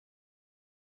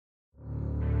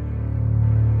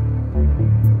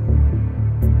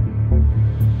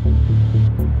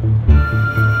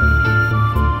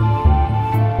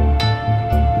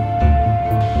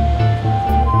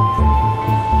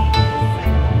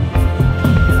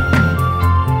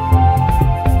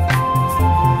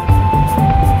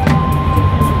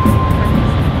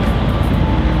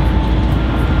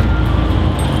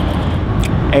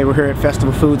Today we're here at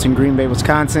Festival Foods in Green Bay,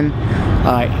 Wisconsin,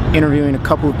 interviewing a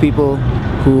couple of people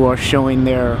who are showing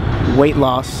their weight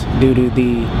loss due to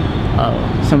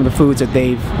some of the foods that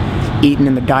they've eaten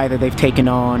and the diet that they've taken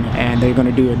on, and they're going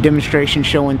to do a demonstration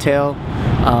show and tell,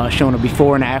 showing a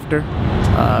before and after,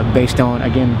 based on,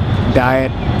 again,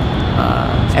 diet,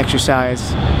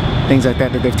 exercise, things like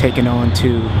that they've taken on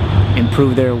to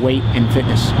improve their weight and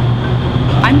fitness.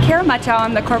 I'm Kara Muchow.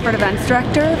 I'm the Corporate Events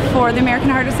Director for the American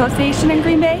Heart Association in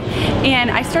Green Bay, and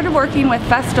I started working with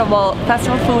Festival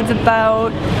Foods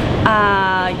about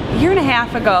a year and a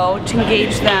half ago to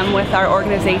engage them with our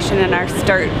organization and our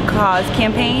Start Cause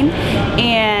campaign,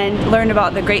 and learned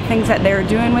about the great things that they're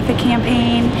doing with the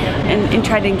campaign, and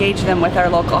tried to engage them with our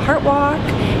local Heart Walk,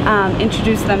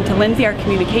 introduce them to Lindsay, our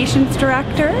Communications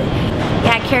Director.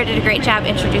 Yeah, Kara did a great job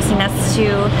introducing us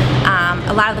to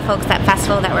a lot of the folks at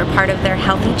Festival that were part of their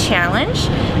Healthy Challenge,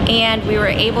 and we were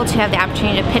able to have the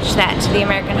opportunity to pitch that to the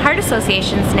American Heart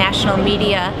Association's national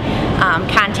media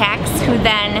contacts, who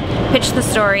then pitched the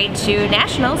story to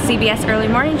national CBS Early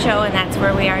Morning Show, and that's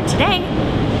where we are today,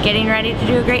 getting ready to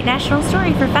do a great national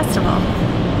story for Festival.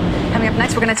 Coming up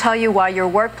next, we're going to tell you why your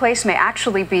workplace may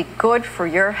actually be good for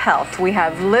your health. We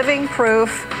have living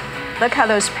proof. Look how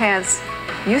those pants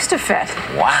used to fit.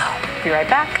 Wow. Be right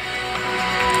back.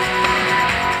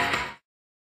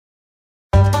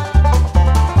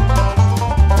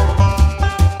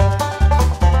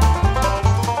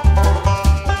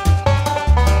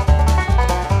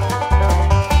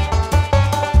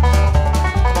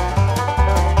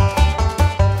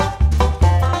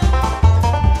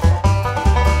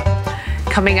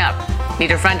 Coming up,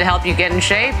 need a friend to help you get in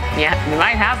shape? Yeah, you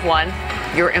might have one.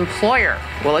 Your employer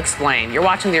will explain. You're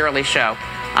watching The Early Show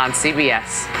on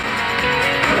CBS.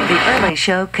 The Early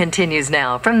Show continues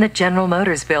now from the General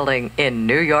Motors Building in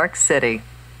New York City.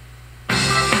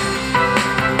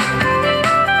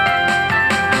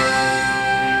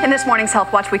 In this morning's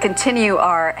Health Watch, we continue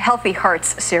our Healthy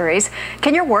Hearts series.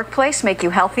 Can your workplace make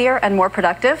you healthier and more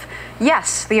productive?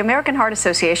 Yes, the American Heart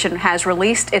Association has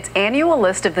released its annual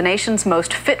list of the nation's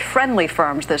most fit-friendly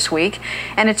firms this week,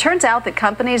 and it turns out that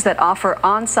companies that offer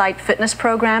on-site fitness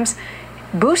programs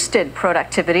boosted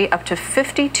productivity up to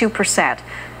 52%.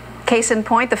 Case in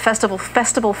point, the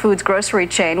Festival Foods grocery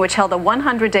chain, which held a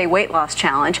 100-day weight loss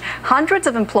challenge. Hundreds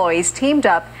of employees teamed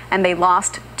up and they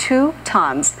lost 2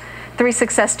 tons. 3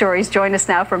 success stories join us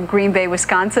now from Green Bay,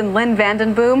 Wisconsin. Lynn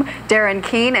Vandenboom, Darren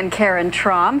Keene, and Karen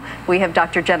Traum. We have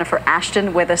Dr. Jennifer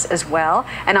Ashton with us as well.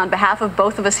 And on behalf of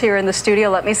both of us here in the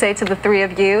studio, let me say to the 3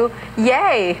 of you,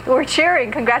 yay! We're cheering.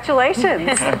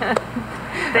 Congratulations.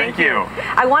 Thank you.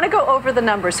 I want to go over the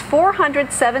numbers.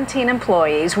 417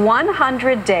 employees,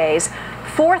 100 days,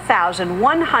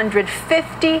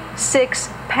 4,156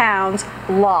 pounds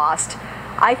lost.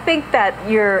 I think that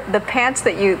the pants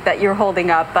that you're holding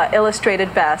up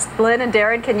illustrated best. Lynn and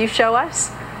Darren, can you show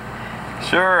us?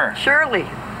 Sure. Surely.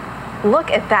 Look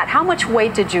at that. How much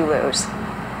weight did you lose?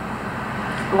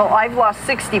 Well, I've lost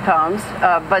 60 pounds,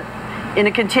 but in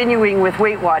a continuing with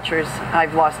Weight Watchers,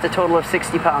 I've lost a total of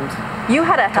 60 pounds. You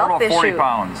had a health issue. 40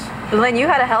 pounds. Lynn, you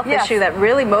had a health Yes. issue that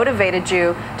really motivated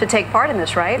you to take part in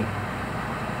this, right?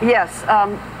 Yes,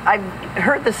 I've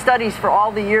heard the studies for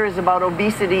all the years about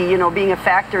obesity, being a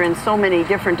factor in so many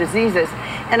different diseases,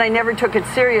 and I never took it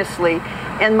seriously.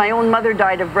 And my own mother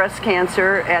died of breast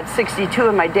cancer at 62,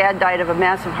 and my dad died of a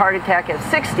massive heart attack at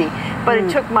 60. But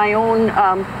it took my own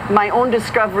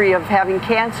discovery of having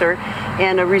cancer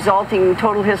and a resulting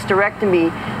total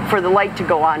hysterectomy for the light to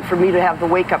go on, for me to have the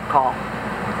wake-up call.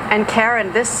 And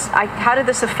Karen, how did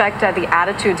this affect the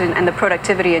attitudes and the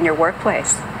productivity in your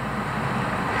workplace?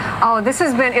 Oh, it's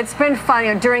been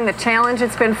fun. During the challenge,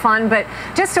 it's been fun, but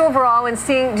just overall, and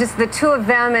seeing just the 2 of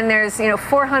them, and there's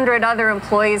 400 other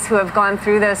employees who have gone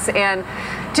through this, and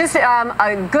just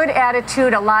a good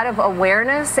attitude, a lot of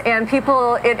awareness, and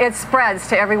people, it spreads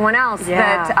to everyone else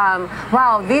that,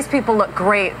 wow, these people look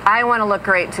great. I want to look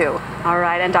great too. All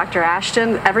right, and Dr.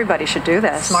 Ashton, everybody should do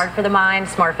this. Smart for the mind,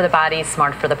 smart for the body,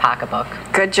 smart for the pocketbook.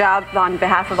 Good job on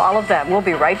behalf of all of them. We'll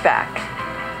be right back.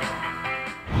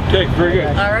 Okay, very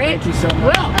good. All right. Thank you so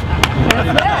much. Well,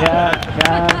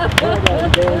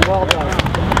 Well done.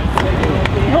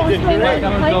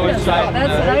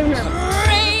 that's what I heard.